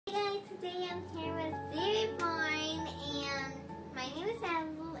today I'm here with REBORNS, and my name is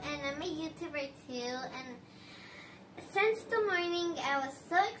Abu, and I'm a YouTuber too. And since the morning, I was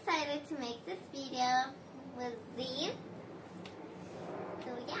so excited to make this video with Z.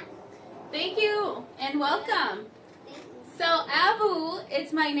 So yeah. Thank you and welcome. So Abu,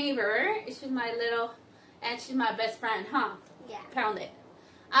 it's my neighbor. She's my little, and she's my best friend, huh? Yeah. Pound it.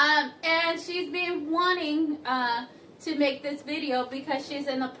 And she's been wanting to make this video because she's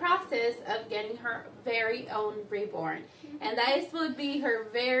in the process of getting her very own reborn. And this would be her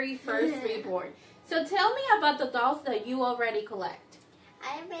very first reborn. So tell me about the dolls that you already collect.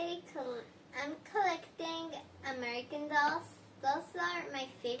 I'm collecting American dolls. Those are my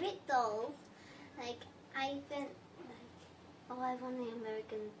favorite dolls. Like, I've been like, oh, I want an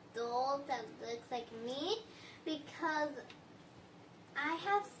American doll that looks like me, because I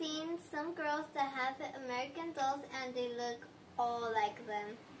have seen some girls that have American dolls and they look all like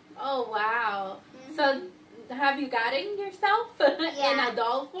them. Oh, wow. So have you gotten yourself in a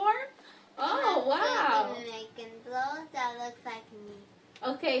doll form? Oh, wow. An American doll that looks like me.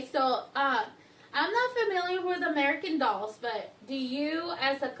 Okay, so I'm not familiar with American dolls, but do you,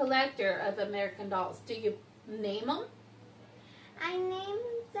 as a collector of American dolls, do you name them? I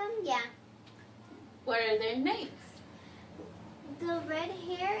named them, yeah. What are their names? The red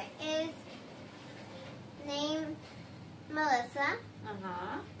hair is named Melissa.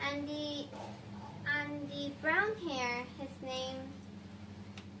 Uh-huh. And the brown hair is named,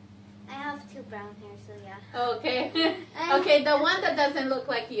 I have two brown hair, so yeah. Okay. Okay, the one that doesn't look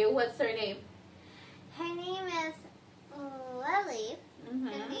like you, what's her name? Her name is Lily. And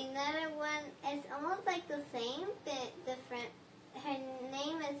the other one is almost like the same, but different. Her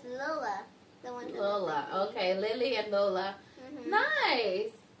name is Lola. The one that Lola. Okay, Lily and Lola.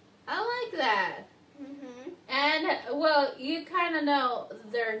 Nice. I like that. And, well, you kind of know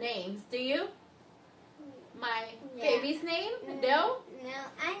their names, do you? My baby's name? No? No,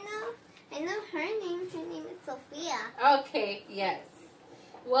 I know her name. Her name is Sophia. Okay, yes.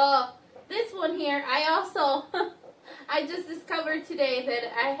 Well, this one here, I also, I just discovered today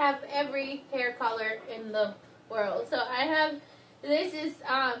that I have every hair color in the world. So I have, this is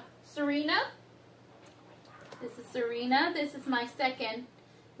Serena. This is Serena. This is my second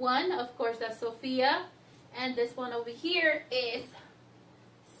one. Of course, that's Sophia. And this one over here is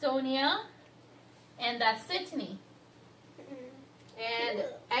Sonia. And that's Sydney. And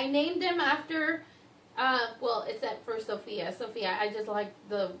I named them after, well, except for Sophia. Sophia, I just like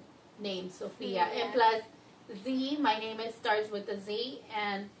the name Sophia. And plus Z, my name starts with a Z.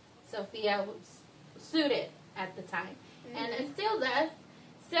 And Sophia was suited at the time. And it still does.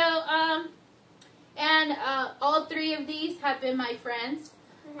 So, and all three of these have been my friends.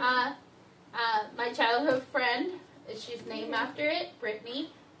 My childhood friend, she's named after it, Brittany.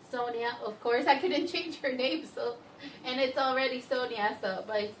 Sonia, of course, I couldn't change her name, so, and it's already Sonia, so,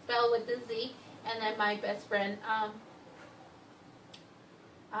 but it's spelled with the Z. And then my best friend, I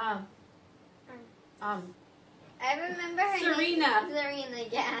remember her Serena. name. Serena,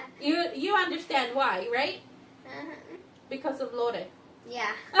 yeah. You understand why, right? Because of Lore.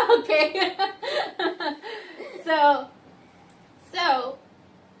 Yeah. Okay. So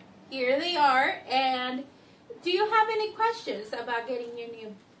here they are. And do you have any questions about getting your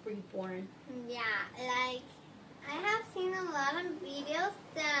new reborn? Yeah, like, I have seen a lot of videos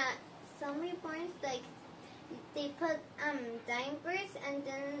that some reborns, like, they put diapers, and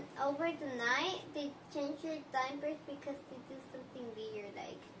then over the night they change your diapers because they do something weird,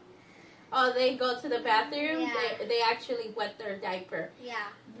 like. Oh, they go to the bathroom? Yeah. They actually wet their diaper.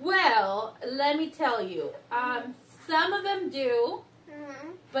 Yeah. Well, let me tell you. Some of them do,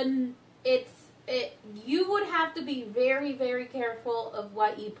 but you would have to be very, very careful of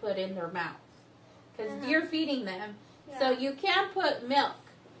what you put in their mouth. Because you're feeding them. Yeah. So you can't put milk.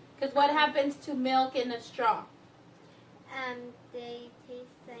 Because what happens to milk in a straw? They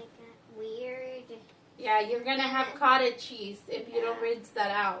taste like weird. Yeah, you're going to have cottage cheese if you don't rinse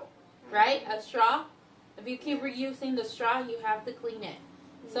that out. Right? A straw. If you keep reusing the straw, you have to clean it.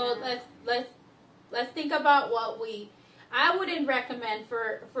 So let's think about what I wouldn't recommend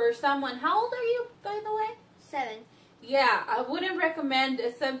for someone. How old are you, by the way? 7. Yeah, I wouldn't recommend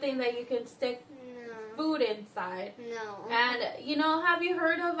something that you can stick food inside. No. And you know, have you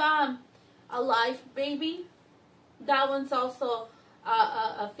heard of a life baby? That one's also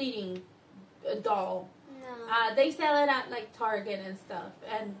a feeding doll. No. They sell it at like Target and stuff,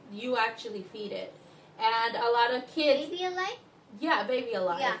 and you actually feed it. And a lot of kids. Baby Alive? Yeah, Baby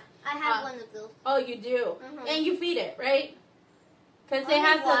Alive. Yeah, I have one of those. Oh, you do? And you feed it, right? Because it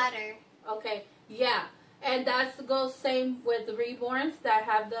has water. Okay, yeah. And that goes same with the reborns that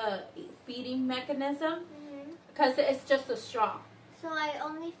have the feeding mechanism. Because it's just a straw. So I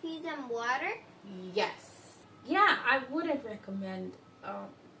only feed them water? Yes. Yeah, I wouldn't recommend.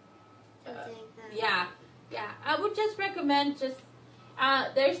 Yeah. I would just recommend just.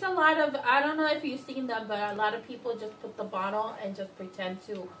 There's a lot of, I don't know if you've seen them, but a lot of people just put the bottle and just pretend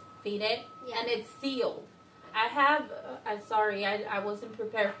to feed it. Yeah. And it's sealed. I have, I'm sorry, I wasn't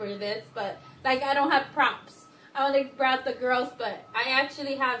prepared for this, but like I don't have props. I only brought the girls, but I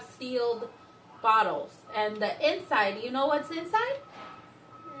actually have sealed bottles. And the inside, you know what's inside?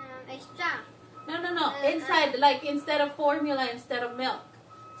 Extra. No. Inside, like instead of formula, instead of milk.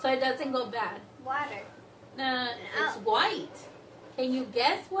 So it doesn't go bad. Water. It's white. Can you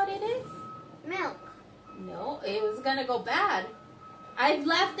guess what it is? Milk. No, it was gonna go bad. I've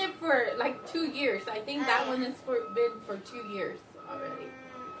left it for like 2 years. I think that one has been for 2 years already.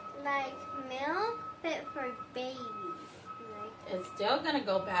 Like milk, but for babies. It's still gonna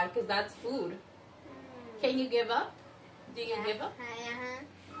go bad because that's food. Can you give up? Do you give up?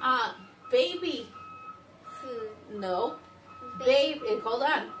 Baby. Food. No. Baby. Hold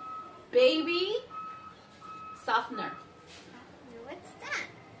on. Baby softener. What's that?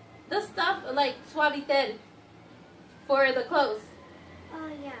 The stuff like Suavitel for the clothes. Oh,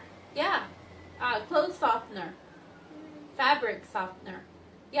 yeah. Yeah. Clothes softener. Fabric softener.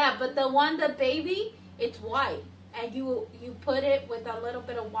 Yeah, but the one, the baby, it's white. And you put it with a little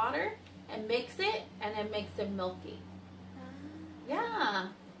bit of water and mix it, and it makes it milky. Yeah.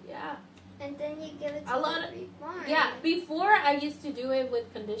 And then you give it to the reborn. Yeah, before I used to do it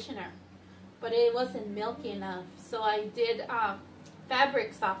with conditioner, but it wasn't milky enough. So I did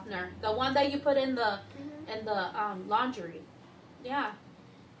fabric softener, the one that you put in the laundry. Yeah.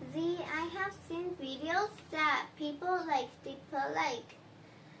 See, I have seen videos that people they put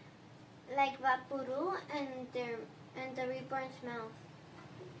like Vaporu and the reborn's mouth.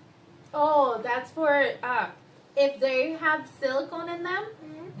 Oh, that's for if they have silicone in them,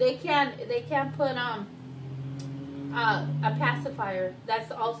 they can put a pacifier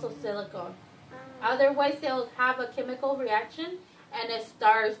that's also silicone. Otherwise, they'll have a chemical reaction and it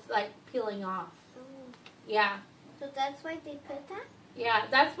starts like peeling off. Yeah. So that's why they put that? Yeah,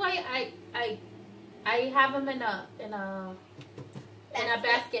 that's why I have them in a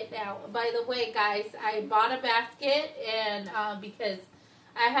basket now. By the way, guys, I bought a basket and because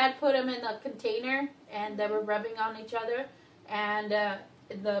I had put them in a container and they were rubbing on each other, and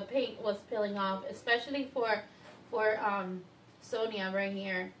the paint was peeling off, especially for Sonia right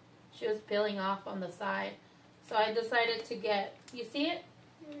here. She was peeling off on the side, so I decided to get. You see it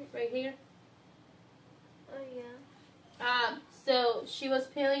right here? Oh yeah. So she was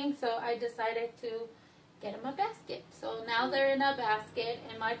peeling, so I decided to get them a basket. So now they're in a basket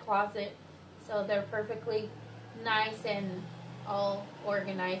in my closet, so they're perfectly nice and all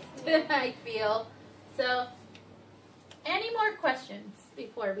organized, I feel. So, any more questions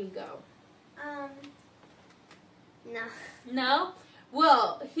before we go? No. No?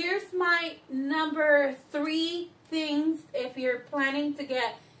 Well, here's my number 3 things if you're planning to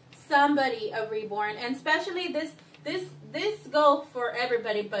get somebody a reborn, and especially this go for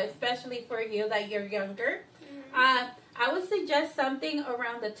everybody, but especially for you that you're younger. I would suggest something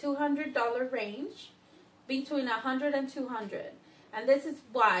around the $200 range, between $100 and $200. And this is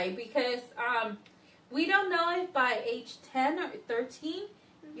why, because we don't know if by age 10 or 13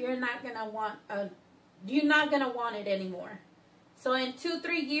 you're not gonna want it anymore. So in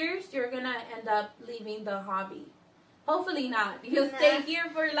 2-3 years you're gonna end up leaving the hobby. Hopefully not. You'll stay here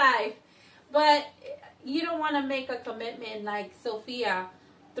for life, but you don't want to make a commitment like Sophia,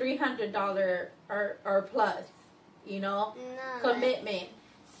 $300 or plus, commitment.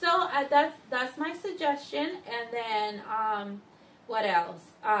 So that's my suggestion. And then what else?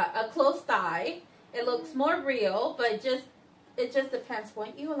 A close tie. It looks more real, but it just depends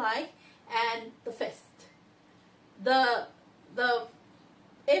what you like. And the fist. The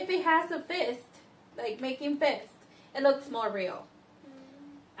if it has a fist, like making fist, it looks more real.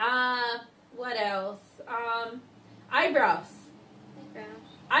 What else? Eyebrows.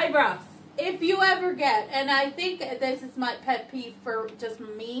 If you ever get, and I think this is my pet peeve for just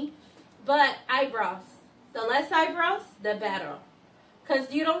me, but eyebrows. The less eyebrows, the better. Because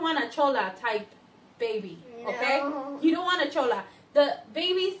you don't want a chola type baby, okay? No. You don't want a chola. The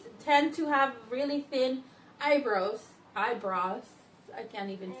babies tend to have really thin eyebrows. I can't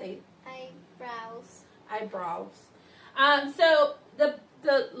even say it. Eyebrows. So the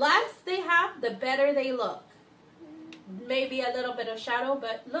less they have, the better they look. Maybe a little bit of shadow,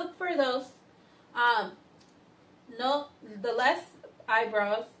 but look for those. The less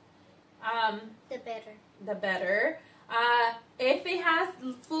eyebrows, the better. the better. If it has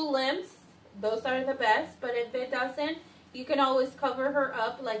full limbs, those are the best. But if it doesn't, you can always cover her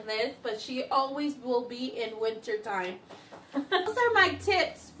up like this. But she always will be in winter time. Those are my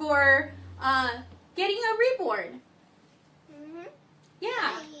tips for getting a reborn.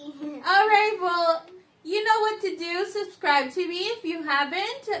 Yeah. All right. Well, you know what to do. Subscribe to me if you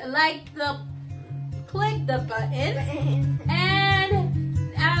haven't. Click the button. And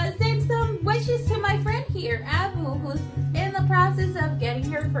send some wishes to my friend here, Abu, who's in the process of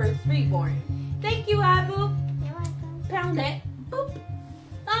getting her first reborn. Thank you, Abu. You're welcome. Pound it.